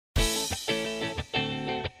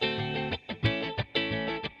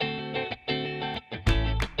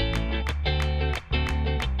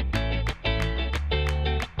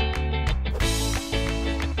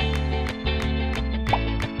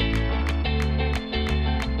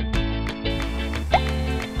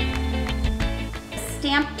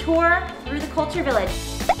tour through the culture village.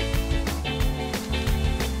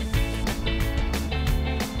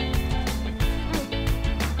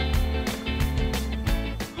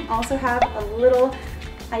 Also have a little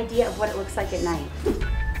idea of what it looks like at night.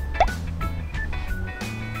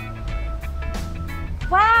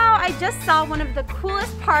 Wow, I just saw one of the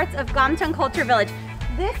coolest parts of Gamcheon Culture Village.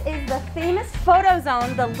 This is the famous photo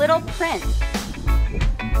zone, the Little Prince.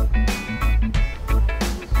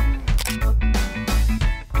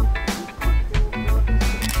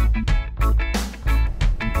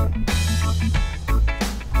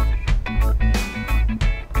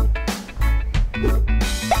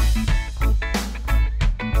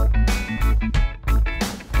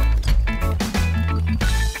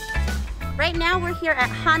 Right now we're here at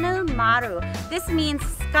Maru. This means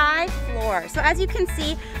sky floor. So as you can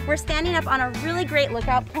see, we're standing up on a really great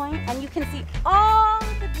lookout point, and you can see all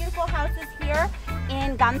the beautiful houses here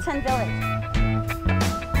in Gamcheon Village.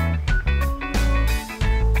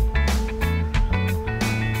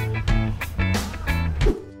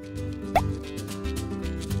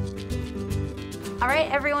 All right,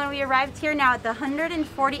 everyone, we arrived here now at the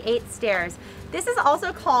 148 stairs. This is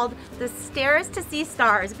also called the stairs to see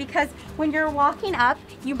stars because when you're walking up,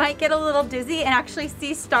 you might get a little dizzy and actually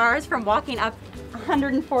see stars from walking up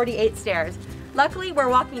 148 stairs. Luckily, we're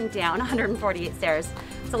walking down 148 stairs.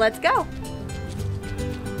 So let's go.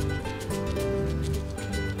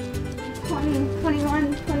 20,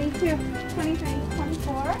 21, 22, 23,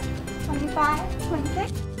 24, 25,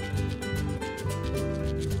 26.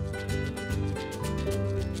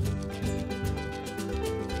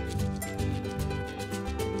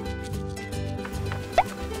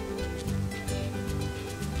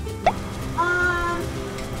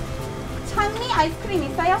 찬미 아이스크림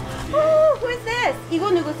있어요? Who is this? 이거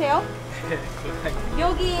누구세요?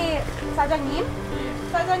 여기 사장님?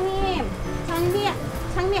 사장님,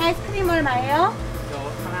 장미 아이스크림 얼마예요?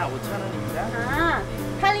 하나 5,000원입니다. 아,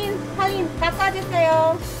 할인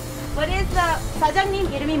깎아주세요. What is the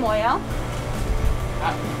사장님 이름이 뭐예요?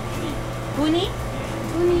 아, 분이?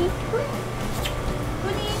 분이.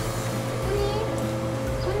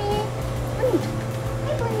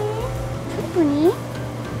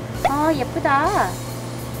 예쁘다.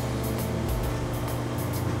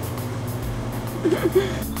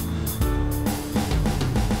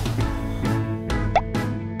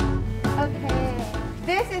 Okay,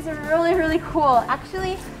 this is really cool.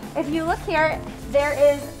 Actually, if you look here, there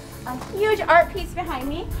is a huge art piece behind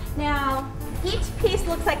me. Now, each piece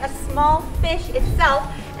looks like a small fish itself,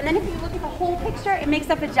 and then if you look at the whole picture, it makes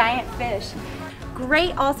up a giant fish.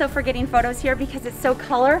 Great also for getting photos here because it's so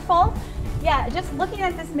colorful. Yeah, just looking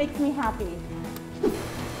at this makes me happy. Do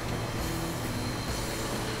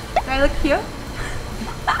I look cute?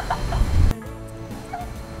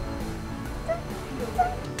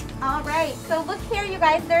 All right, so look here, you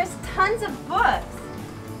guys. There's tons of books.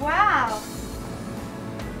 Wow.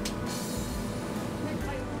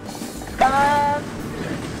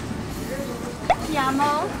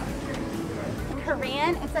 Piamo. In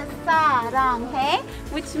Korean, it says 사랑해,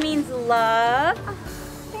 which means love.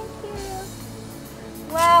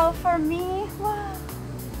 Wow, for me, wow.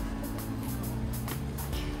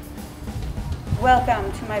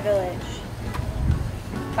 Welcome to my village,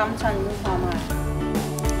 감천문화마을.